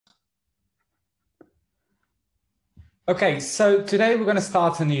Okay, so today we're going to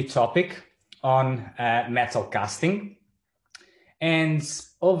start a new topic on metal casting. And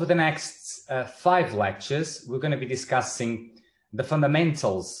over the next 5 lectures, we're going to be discussing the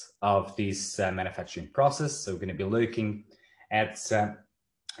fundamentals of this manufacturing process. So we're going to be looking at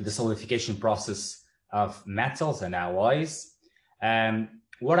the solidification process of metals and alloys.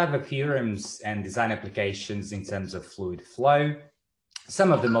 What are the theorems and design applications in terms of fluid flow?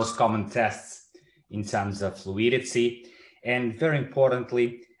 Some of the most common tests in terms of fluidity, and very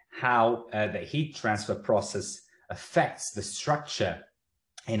importantly, how the heat transfer process affects the structure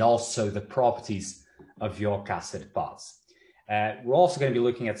and also the properties of your casted parts. We're also going to be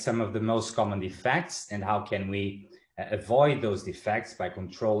looking at some of the most common defects and how can we avoid those defects by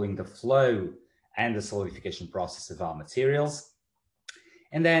controlling the flow and the solidification process of our materials.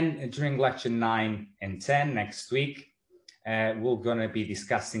 And then during lecture 9 and 10 next week, we're going to be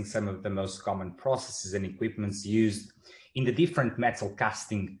discussing some of the most common processes and equipments used in the different metal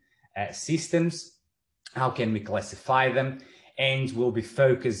casting systems. How can we classify them? And we'll be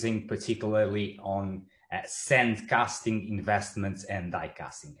focusing particularly on sand casting, investments, and die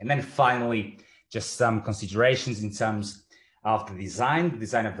casting. And then finally, just some considerations in terms of the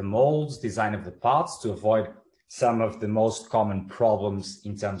design of the molds, design of the parts to avoid some of the most common problems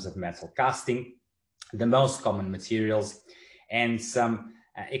in terms of metal casting, the most common materials, and some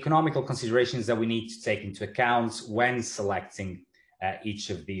economical considerations that we need to take into account when selecting each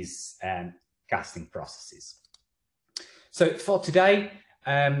of these casting processes. So for today,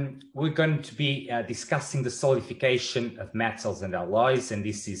 we're going to be discussing the solidification of metals and alloys, and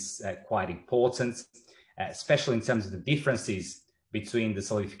this is quite important, especially in terms of the differences between the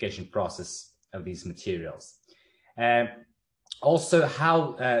solidification process of these materials. Also,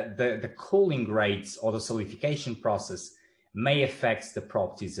 how the cooling rates or the solidification process may affect the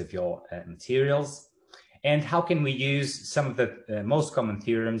properties of your materials, and how can we use some of the most common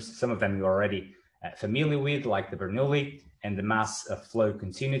theorems, some of them you're already familiar with, like the Bernoulli and the mass of flow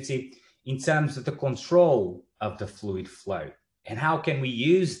continuity, in terms of the control of the fluid flow, and how can we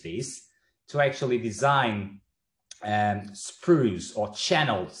use this to actually design sprues or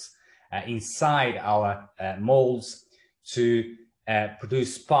channels inside our molds to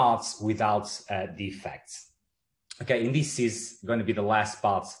produce parts without defects. Okay, and this is going to be the last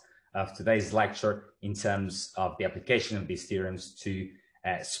part of today's lecture in terms of the application of these theorems to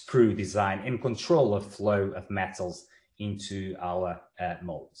sprue design and control of flow of metals into our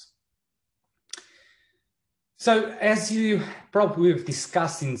molds. So as you probably have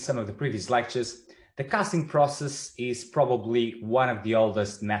discussed in some of the previous lectures, the casting process is probably one of the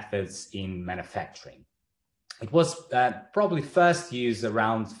oldest methods in manufacturing. It was probably first used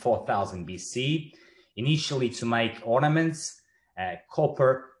around 4000 BC, initially to make ornaments,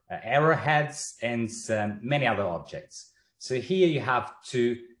 copper arrowheads, and many other objects. So here you have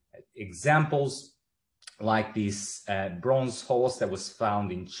two examples, like this bronze horse that was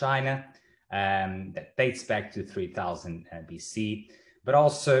found in China, that dates back to 3000 BC, but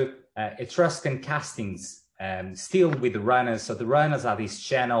also Etruscan castings, still with the runners. So the runners are these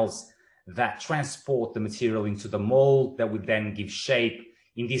channels that transport the material into the mold that would then give shape,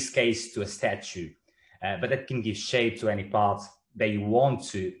 in this case, to a statue, but that can give shape to any part that you want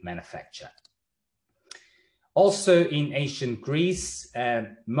to manufacture. Also in ancient Greece,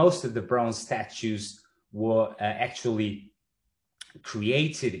 most of the bronze statues were actually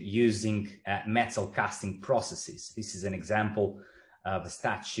created using metal casting processes. This is an example of a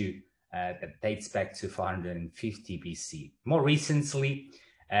statue that dates back to 450 BC. More recently,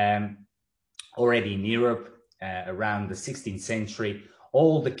 already in Europe, around the 16th century,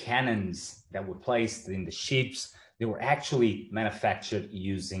 all the cannons that were placed in the ships, they were actually manufactured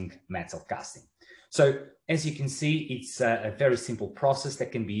using metal casting. So as you can see, it's a very simple process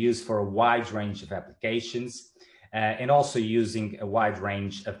that can be used for a wide range of applications, and also using a wide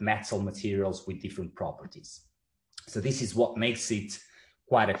range of metal materials with different properties. So this is what makes it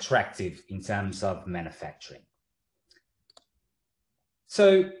quite attractive in terms of manufacturing.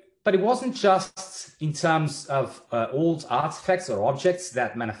 So, but it wasn't just in terms of old artifacts or objects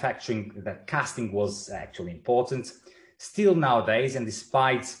that casting was actually important. Still nowadays, and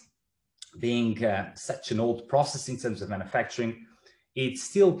despite being such an old process in terms of manufacturing, it's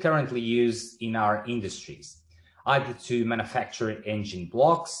still currently used in our industries, either to manufacture engine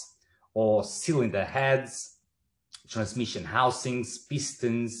blocks or cylinder heads, transmission housings,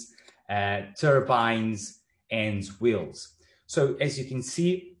 pistons, turbines, and wheels. So as you can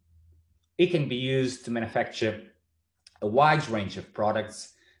see, it can be used to manufacture a wide range of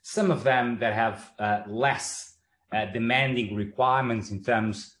products, some of them that have less demanding requirements in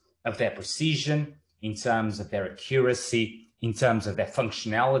terms of their precision in terms of their accuracy, in terms of their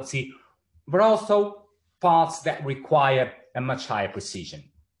functionality, but also parts that require a much higher precision.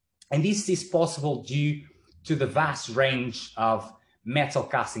 And this is possible due to the vast range of metal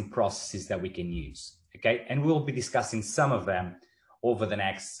casting processes that we can use, okay? And we'll be discussing some of them over the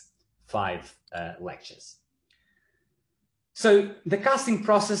next 5 lectures. So the casting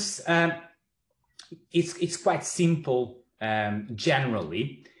process, it's quite simple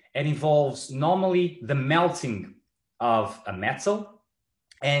generally, and involves normally the melting of a metal,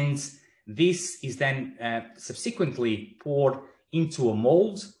 and this is then subsequently poured into a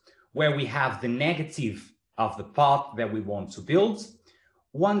mold where we have the negative of the part that we want to build.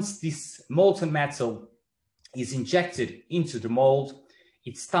 Once this molten metal is injected into the mold,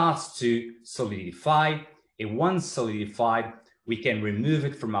 it starts to solidify, and once solidified, we can remove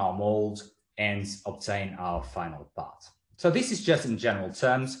it from our mold and obtain our final part. So this is just in general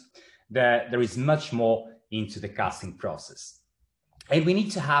terms. There is much more into the casting process. And we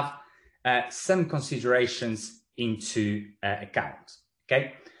need to have some considerations into account,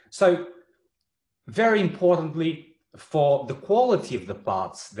 okay? So very importantly, for the quality of the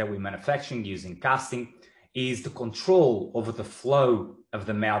parts that we're manufacturing using casting is the control over the flow of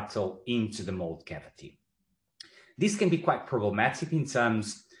the metal into the mold cavity. This can be quite problematic in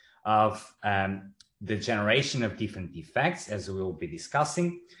terms of the generation of different defects, as we will be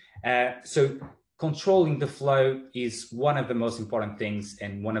discussing. So controlling the flow is one of the most important things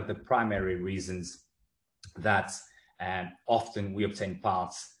and one of the primary reasons that often we obtain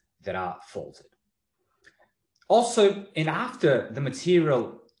parts that are faulted. Also, and after the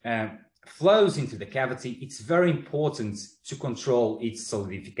material flows into the cavity, it's very important to control its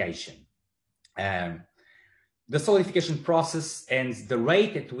solidification. The solidification process and the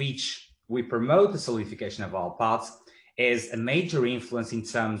rate at which we promote the solidification of our parts has a major influence in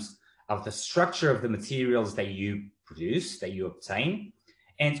terms of the structure of the materials that you produce, that you obtain,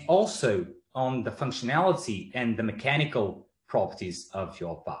 and also on the functionality and the mechanical properties of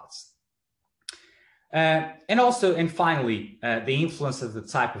your parts. And finally, the influence of the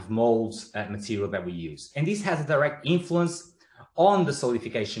type of molds material that we use. And this has a direct influence on the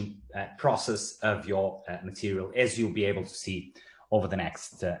solidification process of your material, as you'll be able to see over the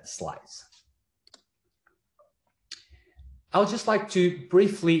next slides. I would just like to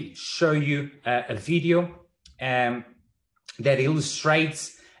briefly show you a video that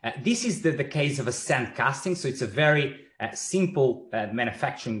illustrates, this is the case of a sand casting. So it's a very simple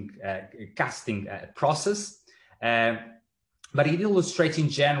manufacturing casting process, but it illustrates in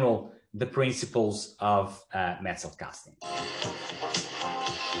general the principles of metal casting.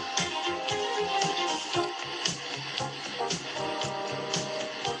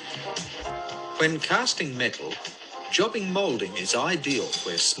 When casting metal, jobbing moulding is ideal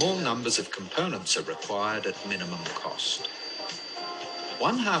where small numbers of components are required at minimum cost.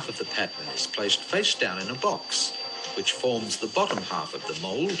 One half of the pattern is placed face down in a box, which forms the bottom half of the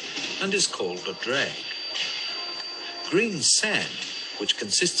mould and is called a drag. Green sand, which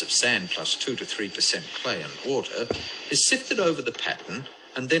consists of sand plus 2 to 3% clay and water, is sifted over the pattern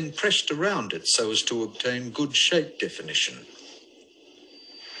and then pressed around it so as to obtain good shape definition.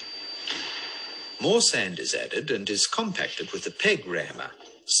 More sand is added and is compacted with a peg rammer,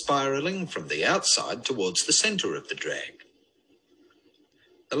 spiralling from the outside towards the centre of the drag.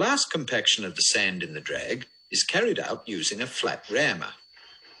 The last compaction of the sand in the drag is carried out using a flat rammer.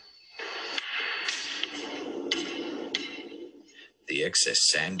 The excess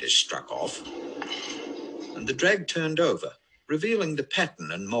sand is struck off and the drag turned over, revealing the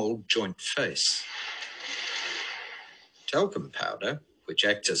pattern and mould joint face. Talcum powder, which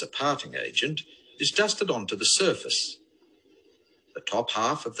acts as a parting agent, is dusted onto the surface. The top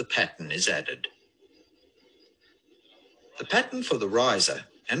half of the pattern is added. The pattern for the riser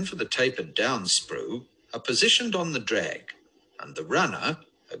and for the tapered down sprue are positioned on the drag, and the runner,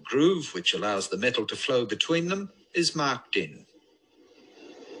 a groove which allows the metal to flow between them, is marked in.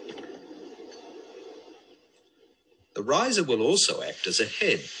 The riser will also act as a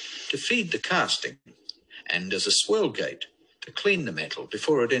head to feed the casting and as a swirl gate to clean the metal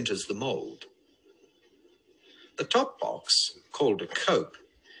before it enters the mould. The top box, called a cope,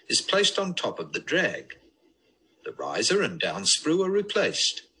 is placed on top of the drag. The riser and down sprue are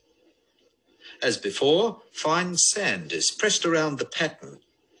replaced. As before, fine sand is pressed around the pattern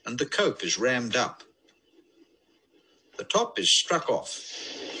and the cope is rammed up. The top is struck off.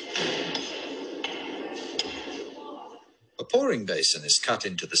 A pouring basin is cut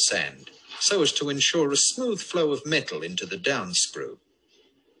into the sand so as to ensure a smooth flow of metal into the down sprue.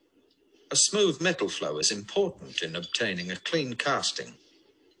 A smooth metal flow is important in obtaining a clean casting.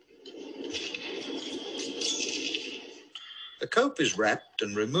 The cope is wrapped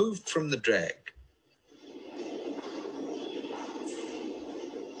and removed from the drag.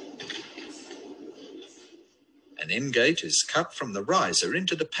 An ingate is cut from the riser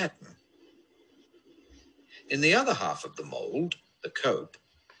into the pattern. In the other half of the mould, the cope,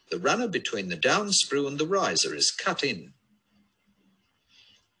 the runner between the down sprue and the riser is cut in.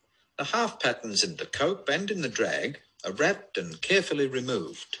 The half patterns in the cope and in the drag are wrapped and carefully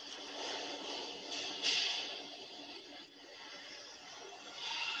removed.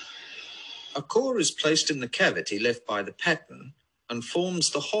 A core is placed in the cavity left by the pattern and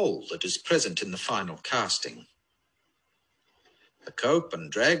forms the hole that is present in the final casting. The cope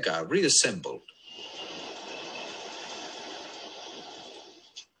and drag are reassembled.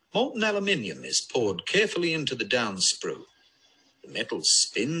 Molten aluminium is poured carefully into the down sprue. The metal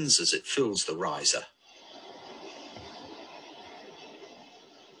spins as it fills the riser.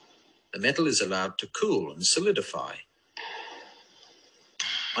 The metal is allowed to cool and solidify.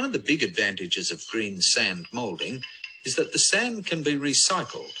 One of the big advantages of green sand moulding is that the sand can be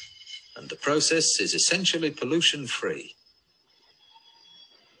recycled, and the process is essentially pollution-free.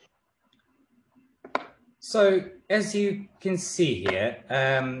 So, as you can see here,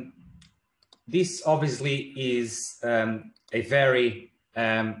 this obviously is a very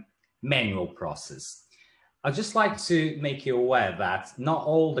manual process. I'd just like to make you aware that not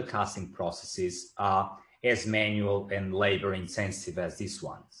all the casting processes are as manual and labor intensive as these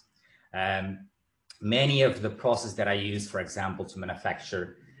ones. Many of the processes that I use, for example, to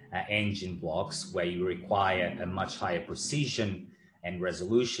manufacture engine blocks, where you require a much higher precision and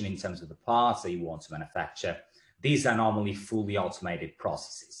resolution in terms of the parts that you want to manufacture, these are normally fully automated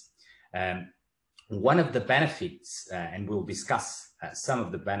processes. One of the benefits, and we'll discuss some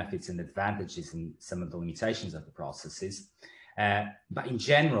of the benefits and advantages and some of the limitations of the processes, but in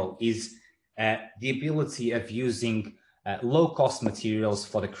general is the ability of using low-cost materials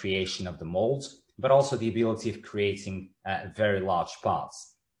for the creation of the molds, but also the ability of creating very large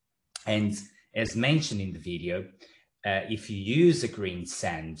parts. And as mentioned in the video, if you use a green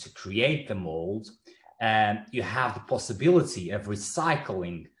sand to create the mold, you have the possibility of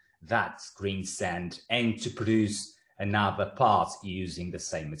recycling that green sand and to produce another part using the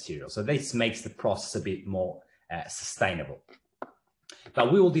same material. So this makes the process a bit more sustainable.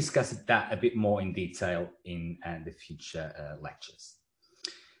 But we will discuss that a bit more in detail in the future lectures.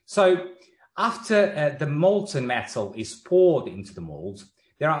 So after the molten metal is poured into the mold,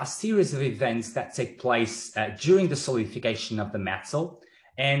 there are a series of events that take place during the solidification of the metal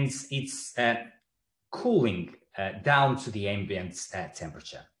and its cooling down to the ambient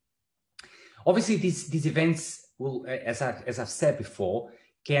temperature. Obviously, these events will, as I've said before,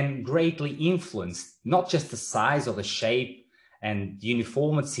 can greatly influence not just the size or the shape and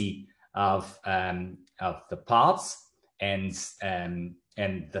uniformity of the parts and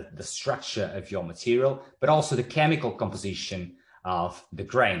the structure of your material, but also the chemical composition of the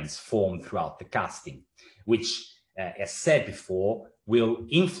grains formed throughout the casting, which, as said before, will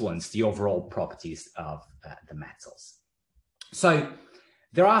influence the overall properties of the metals. So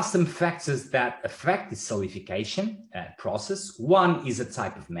there are some factors that affect the solidification process. One is a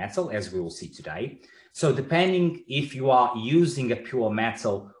type of metal, as we will see today. So depending if you are using a pure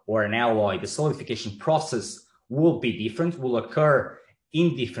metal or an alloy, the solidification process will be different, will occur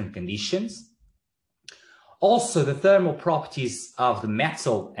in different conditions. Also, the thermal properties of the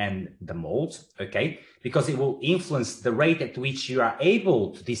metal and the mold, okay, because it will influence the rate at which you are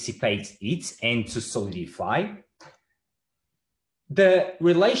able to dissipate heat and to solidify. The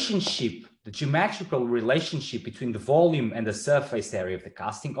relationship, the geometrical relationship between the volume and the surface area of the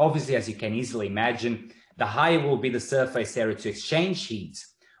casting, obviously, as you can easily imagine, the higher will be the surface area to exchange heat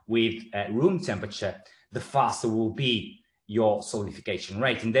with room temperature, the faster will be your solidification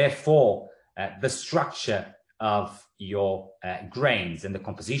rate. And therefore, the structure of your grains and the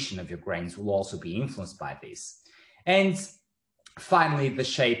composition of your grains will also be influenced by this. And finally, the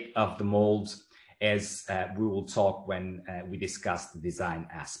shape of the mold, as we will talk when we discuss the design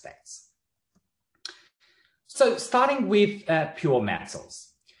aspects. So starting with pure metals.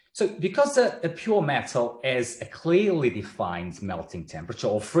 So because a pure metal has a clearly defined melting temperature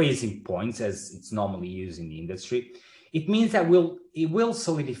or freezing point, as it's normally used in the industry, it means that it will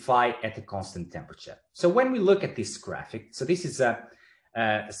solidify at a constant temperature. So when we look at this graphic, so this is a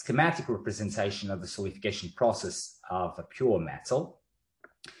schematic representation of the solidification process of a pure metal.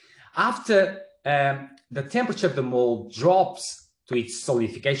 After the temperature of the mold drops to its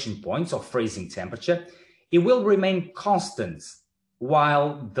solidification point or freezing temperature, it will remain constant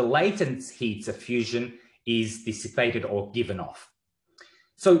while the latent heat of fusion is dissipated or given off.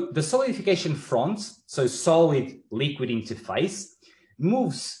 So the solidification front, so solid liquid interface,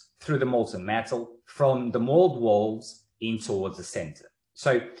 moves through the molten metal from the mold walls in towards the center.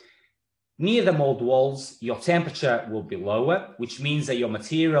 So near the mold walls, your temperature will be lower, which means that your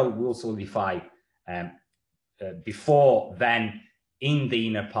material will solidify before then in the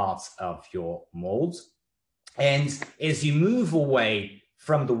inner parts of your mold. And as you move away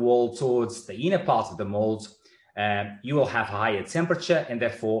from the wall towards the inner part of the mold, you will have higher temperature and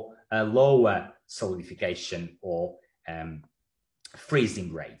therefore a lower solidification or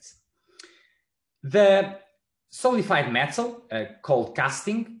freezing rate. The solidified metal, called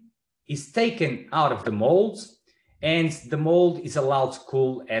casting, is taken out of the mold, and the mold is allowed to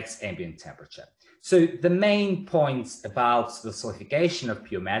cool at ambient temperature. So the main point about the solidification of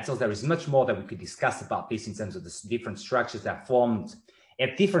pure metals, there is much more that we could discuss about this in terms of the different structures that are formed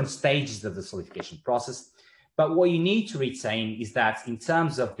at different stages of the solidification process. But what you need to retain is that in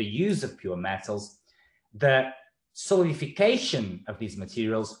terms of the use of pure metals, the solidification of these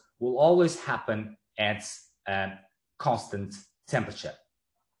materials will always happen at constant temperature.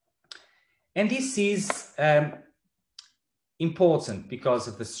 And this is important because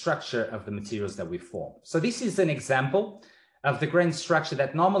of the structure of the materials that we form. So this is an example of the grain structure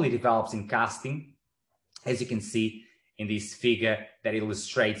that normally develops in casting, as you can see in this figure that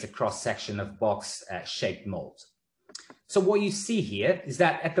illustrates a cross-section of box-shaped mold. So what you see here is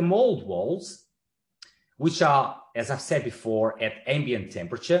that at the mold walls, which are, as I've said before, at ambient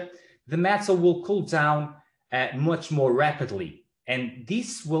temperature, the metal will cool down much more rapidly, and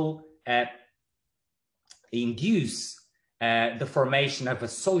this will induce the formation of a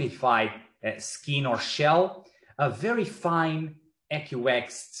solidified skin or shell of very fine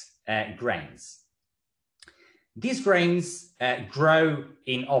equiwaxed grains. These grains grow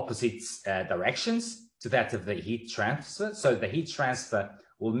in opposite directions to that of the heat transfer. So the heat transfer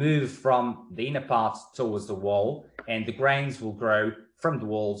will move from the inner part towards the wall, and the grains will grow from the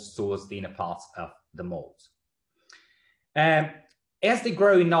walls towards the inner part of the mold. As they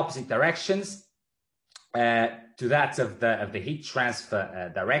grow in opposite directions to that of the heat transfer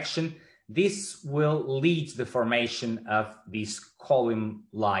direction, this will lead to the formation of these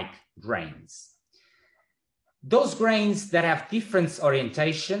column-like grains. Those grains that have different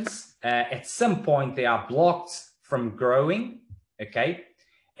orientations, at some point they are blocked from growing, okay?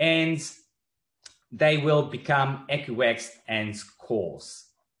 And they will become equiwaxed and coarse.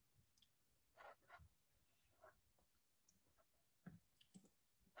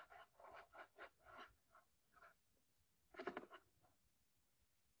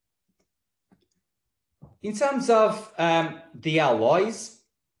 In terms of the alloys,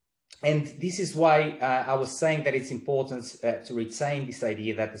 and this is why I was saying that it's important to retain this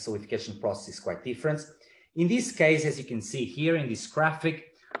idea that the solidification process is quite different. In this case, as you can see here in this graphic,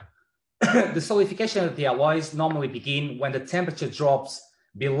 the solidification of the alloys normally begin when the temperature drops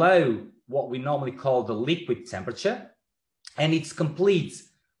below what we normally call the liquid temperature, and it's complete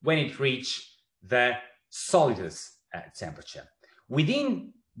when it reaches the solidus temperature.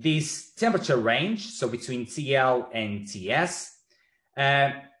 Within this temperature range, so between TL and TS,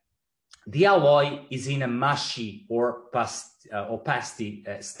 the alloy is in a mushy or pasty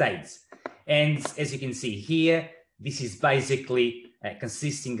state. And as you can see here, this is basically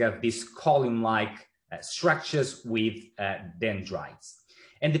consisting of these column-like structures with dendrites.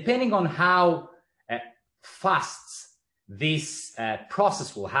 And depending on how fast this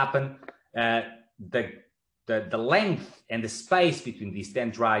process will happen, the length and the space between these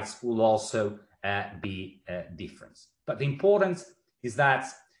dendrites will also be different. But the importance is that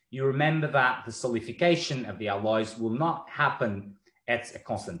you remember that the solidification of the alloys will not happen at a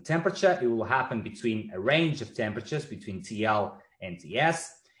constant temperature. It will happen between a range of temperatures between TL and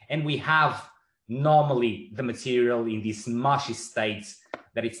TS. And we have normally the material in this mushy state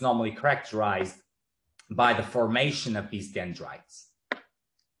that it's normally characterized by the formation of these dendrites.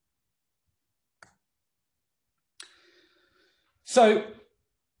 So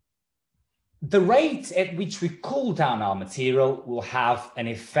the rate at which we cool down our material will have an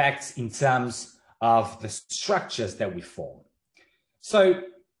effect in terms of the structures that we form. So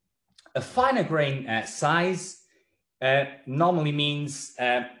a finer grain size normally means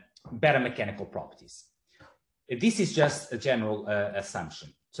better mechanical properties. This is just a general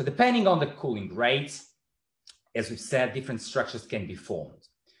assumption. So depending on the cooling rate, as we've said, different structures can be formed.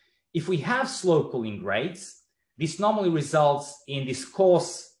 If we have slow cooling rates, this normally results in these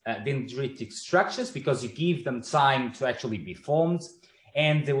coarse dendritic structures because you give them time to actually be formed,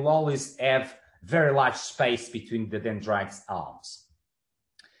 and they will always have very large space between the dendrites arms.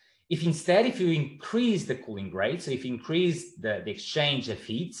 If instead, if you increase the cooling rate, so if you increase the exchange of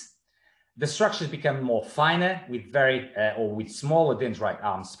heat, the structures become more finer with with smaller dendrite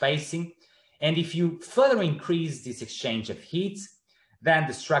arm spacing. And if you further increase this exchange of heat, then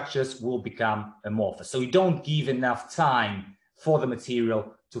the structures will become amorphous. So you don't give enough time for the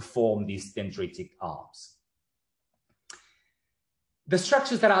material to form these dendritic arms. The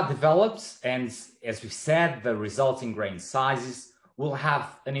structures that are developed, and as we've said, the resulting grain sizes will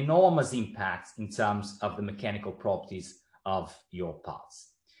have an enormous impact in terms of the mechanical properties of your parts.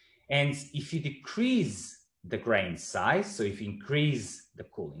 And if you decrease the grain size, so if you increase the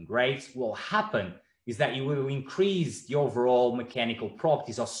cooling rate, what will happen is that you will increase the overall mechanical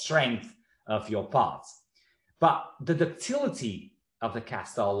properties or strength of your parts. But the ductility of the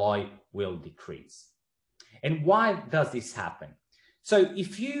cast alloy will decrease. And why does this happen? So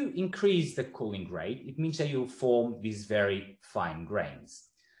if you increase the cooling rate, it means that you form these very fine grains.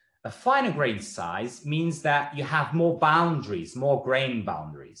 A finer grain size means that you have more boundaries, more grain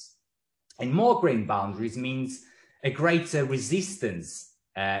boundaries. And more grain boundaries means a greater resistance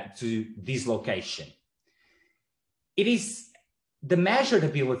to dislocation. It is the measured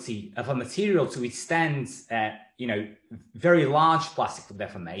ability of a material to withstand very large plastic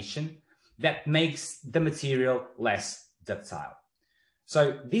deformation that makes the material less ductile.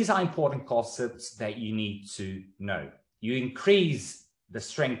 So these are important concepts that you need to know. You increase the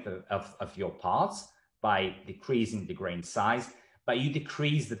strength of your parts by decreasing the grain size, but you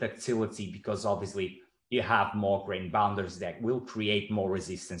decrease the ductility because obviously you have more grain boundaries that will create more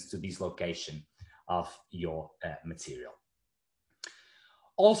resistance to dislocation of your material.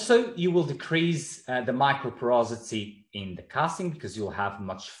 Also, you will decrease the microporosity in the casting because you'll have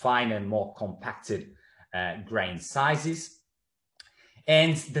much finer and more compacted grain sizes.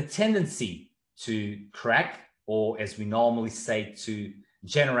 And the tendency to crack, or as we normally say, to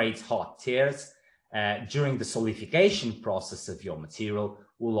generate hot tears during the solidification process of your material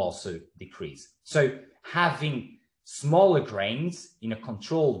will also decrease. So having smaller grains in a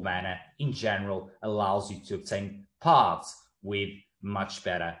controlled manner in general allows you to obtain parts with much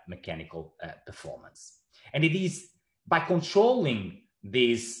better mechanical performance. And it is by controlling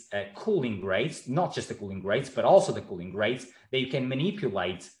these cooling rates, not just the cooling rates, but also the cooling rates, that you can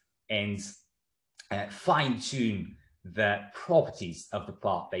manipulate and fine-tune the properties of the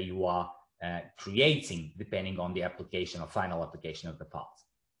part that you are creating, depending on the application or final application of the part.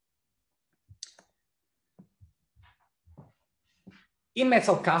 In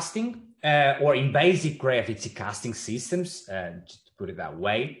metal casting, or in basic gravity casting systems, to put it that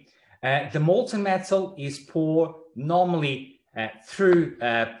way, the molten metal is poured normally through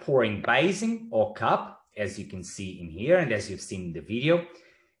pouring basin or cup, as you can see in here and as you've seen in the video.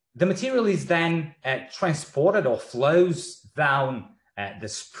 The material is then transported or flows down the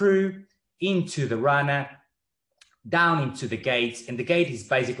sprue into the runner, down into the gate, and the gate is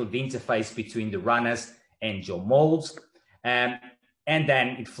basically the interface between the runners and your molds. And then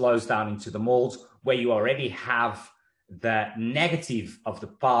it flows down into the molds where you already have the negative of the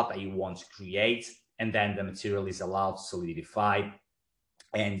part that you want to create, and then the material is allowed to solidify,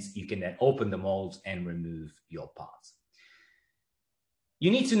 and you can then open the molds and remove your parts. You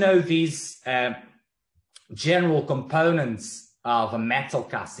need to know these general components of a metal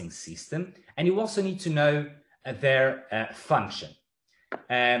casting system, and you also need to know their function.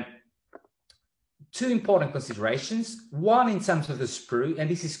 Two important considerations. One, in terms of the sprue, and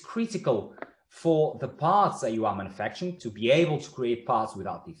this is critical for the parts that you are manufacturing to be able to create parts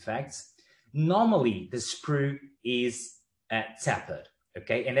without defects. Normally, the sprue is tapered,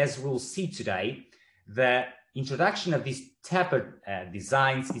 okay? And as we'll see today, the introduction of these tapered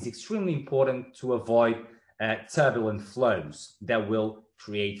designs is extremely important to avoid turbulent flows that will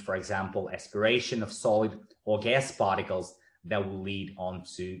create, for example, aspiration of solid or gas particles that will lead on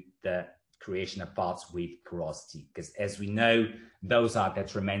to the creation of parts with porosity, because as we know, those are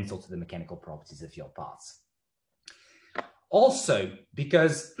detrimental to the mechanical properties of your parts. Also,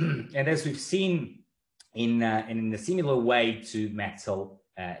 because, and as we've seen in a similar way to metal,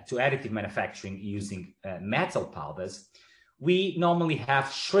 to additive manufacturing using metal powders, we normally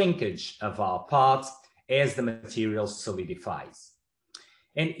have shrinkage of our parts as the material solidifies.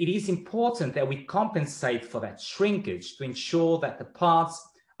 And it is important that we compensate for that shrinkage to ensure that the parts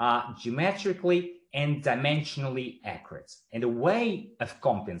are geometrically and dimensionally accurate. And a way of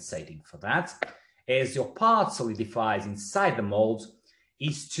compensating for that, as your part solidifies inside the mold,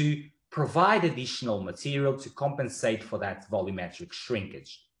 is to provide additional material to compensate for that volumetric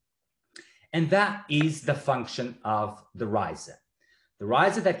shrinkage. And that is the function of the riser. The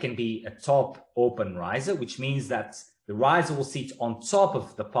riser that can be a top open riser, which means that The riser will sit on top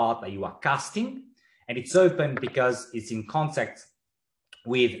of the part that you are casting, and it's open because it's in contact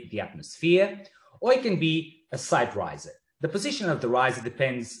with the atmosphere, or it can be a side riser. The position of the riser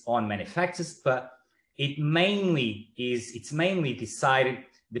depends on many factors, but it's mainly decided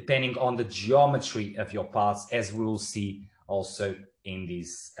depending on the geometry of your parts, as we will see also in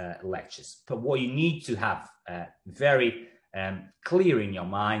these lectures. But what you need to have very clear in your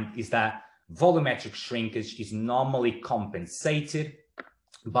mind is that volumetric shrinkage is normally compensated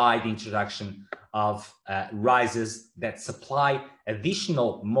by the introduction of risers that supply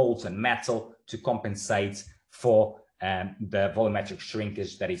additional molten metal to compensate for the volumetric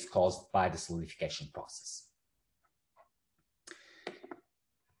shrinkage that is caused by the solidification process.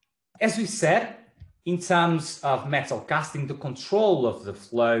 As we said, in terms of metal casting, the control of the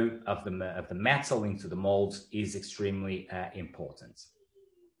flow of the metal into the mold is extremely important.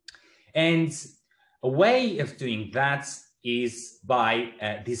 And a way of doing that is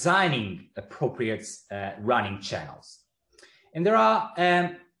by designing appropriate running channels. And there are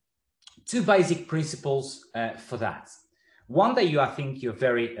two basic principles for that. One that I think you're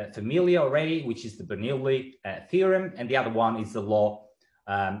very familiar already, which is the Bernoulli theorem, and the other one is the law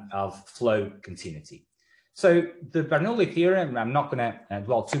of flow continuity. So the Bernoulli theorem, I'm not going to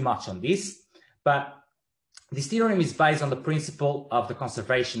dwell too much on this, but this theorem is based on the principle of the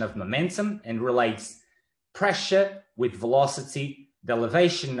conservation of momentum and relates pressure with velocity, the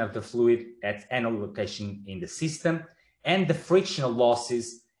elevation of the fluid at any location in the system, and the frictional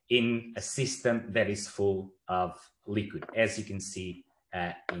losses in a system that is full of liquid, as you can see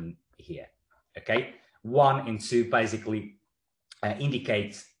in here. Okay, 1 and 2 basically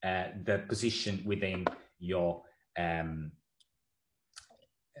indicate the position within your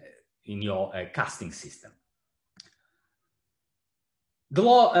casting system. The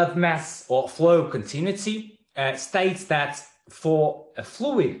law of mass or flow continuity states that for a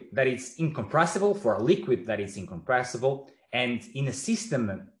fluid that is incompressible, for a liquid that is incompressible, and in a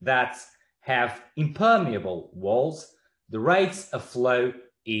system that have impermeable walls, the rate of flow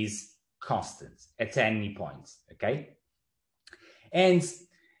is constant at any point, okay? And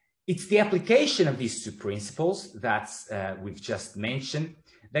it's the application of these two principles that we've just mentioned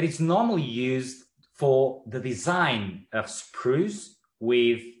that is normally used for the design of sprues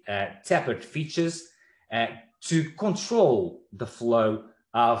with tapered features to control the flow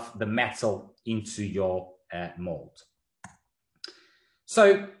of the metal into your mold.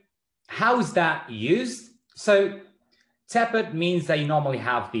 So how is that used? So tapered means that you normally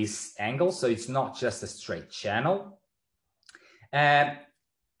have this angle, so it's not just a straight channel.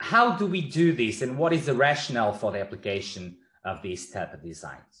 How do we do this, and what is the rationale for the application of these tapered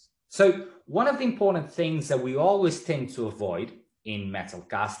designs? So one of the important things that we always tend to avoid in metal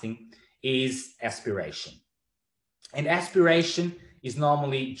casting is aspiration. And aspiration is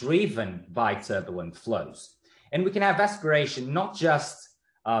normally driven by turbulent flows. And we can have aspiration not just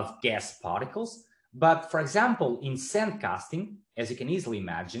of gas particles, but for example, in sand casting, as you can easily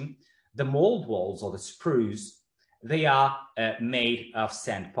imagine, the mold walls or the sprues, they are made of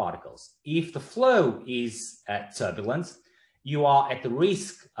sand particles. If the flow is turbulent, you are at the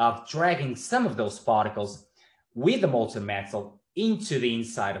risk of dragging some of those particles with the molten metal into the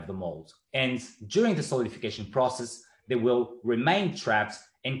inside of the mold. And during the solidification process, they will remain trapped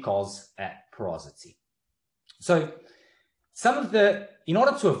and cause porosity. So in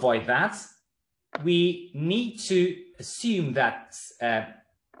order to avoid that, we need to assume that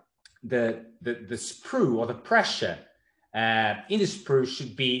the sprue or the pressure in the sprue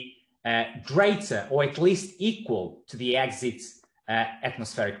should be greater or at least equal to the exit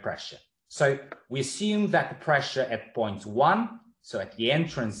atmospheric pressure. So we assume that the pressure at point 1, so at the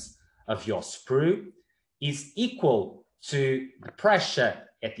entrance of your sprue, is equal to the pressure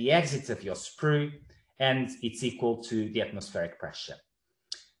at the exit of your sprue, and it's equal to the atmospheric pressure.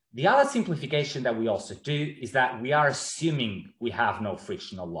 The other simplification that we also do is that we are assuming we have no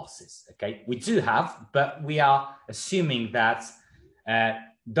frictional losses, okay? We do have, but we are assuming that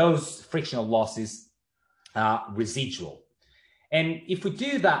those frictional losses are residual. And if we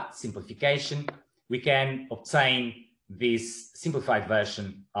do that simplification, we can obtain this simplified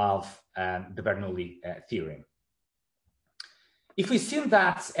version of the Bernoulli theorem. If we assume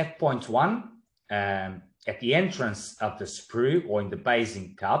that at point 1, at the entrance of the sprue or in the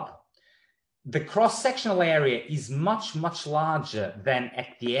basing cup, the cross-sectional area is much, much larger than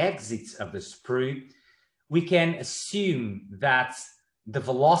at the exit of the sprue, we can assume that the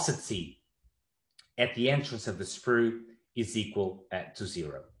velocity at the entrance of the sprue is equal to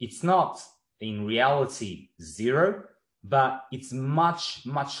 0. It's not in reality 0, but it's much,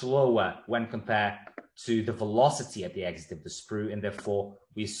 much lower when compared to the velocity at the exit of the sprue, and therefore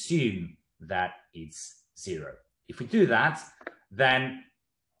we assume that it's 0. If we do that, then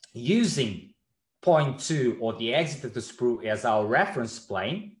using point 2 or the exit of the sprue as our reference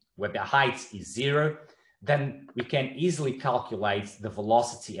plane, where the height is 0, then we can easily calculate the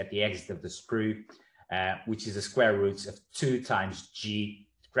velocity at the exit of the sprue, which is the square root of 2 times g,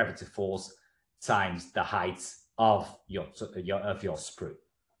 gravity force, times the height of your sprue.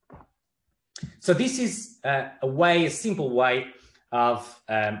 So this is a simple way of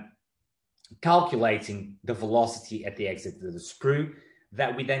calculating the velocity at the exit of the sprue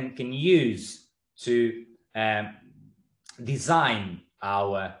that we then can use to design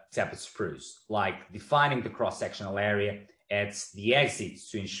our tapered sprues, like defining the cross-sectional area at the exits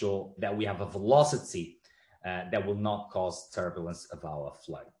to ensure that we have a velocity that will not cause turbulence of our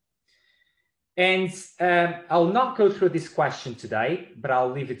flow. And I'll not go through this question today, but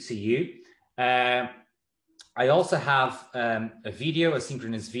I'll leave it to you. I also have a video, a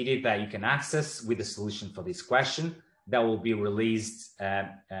synchronous video that you can access with the solution for this question that will be released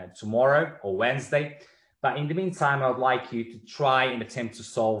tomorrow or Wednesday. But in the meantime, I would like you to try and attempt to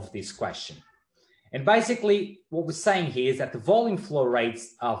solve this question. And basically, what we're saying here is that the volume flow rate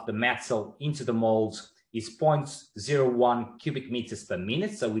of the metal into the mold is 0.01 cubic meters per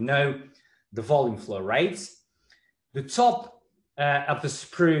minute. So we know the volume flow rate. The top of the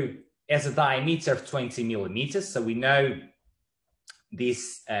sprue has a diameter of 20 millimeters. So we know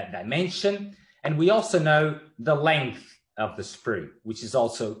this dimension. And we also know the length of the sprue, which is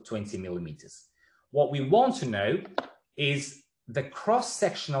also 20 millimeters. What we want to know is the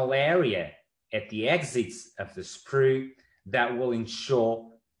cross-sectional area at the exits of the sprue that will ensure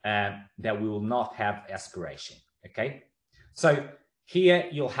that we will not have aspiration, okay? So here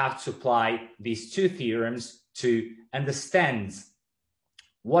you'll have to apply these two theorems to understand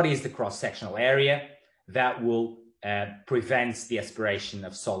what is the cross-sectional area that will prevent the aspiration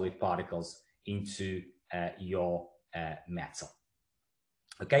of solid particles into your metal,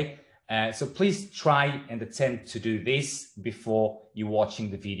 okay? So please try and attempt to do this before you're watching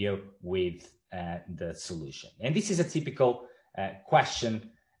the video with the solution. And this is a typical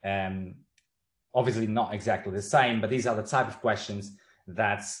question, obviously not exactly the same, but these are the type of questions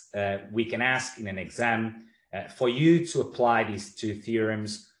that we can ask in an exam for you to apply these two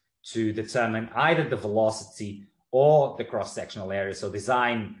theorems to determine either the velocity or the cross-sectional area. So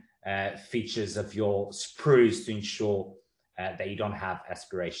design features of your sprues to ensure that you don't have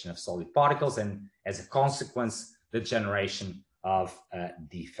aspiration of solid particles, and as a consequence, the generation of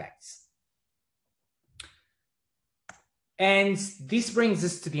defects. And this brings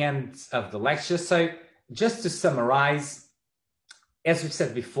us to the end of the lecture. So just to summarize, as we've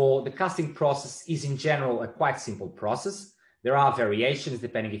said before, the casting process is in general a quite simple process. There are variations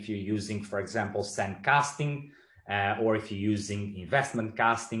depending if you're using, for example, sand casting, or if you're using investment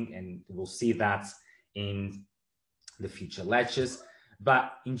casting, and we'll see that in the future lectures.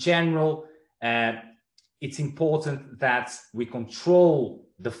 But in general, it's important that we control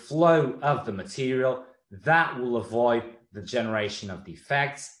the flow of the material. That will avoid the generation of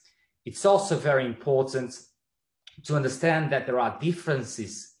defects. It's also very important to understand that there are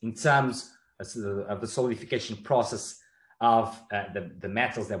differences in terms of the solidification process of the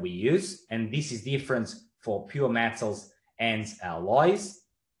metals that we use, and this is different for pure metals and alloys.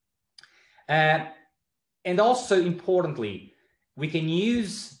 And also importantly, we can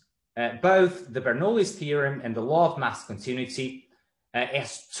use both the Bernoulli's theorem and the law of mass continuity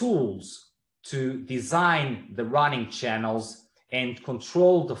as tools to design the running channels and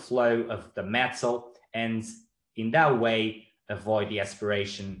control the flow of the metal, and in that way avoid the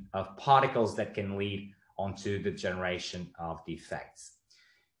aspiration of particles that can lead onto the generation of defects.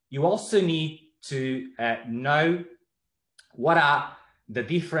 You also need to know what are the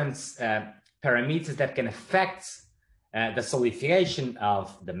different parameters that can affect the solidification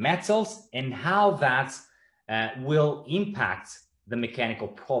of the metals and how that will impact the mechanical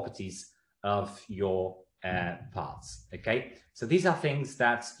properties of your parts, okay? So these are things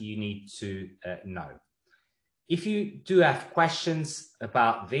that you need to know. If you do have questions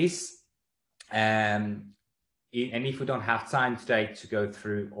about this, and if we don't have time today to go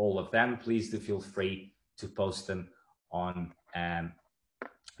through all of them, please do feel free to post them on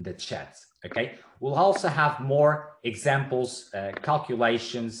the chat, okay? We'll also have more examples,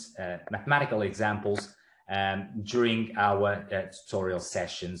 calculations, mathematical examples during our tutorial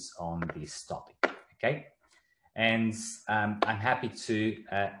sessions on this topic, okay? And I'm happy to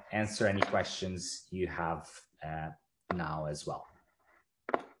answer any questions you have now as well.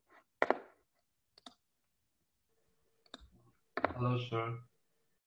 Hello, sir.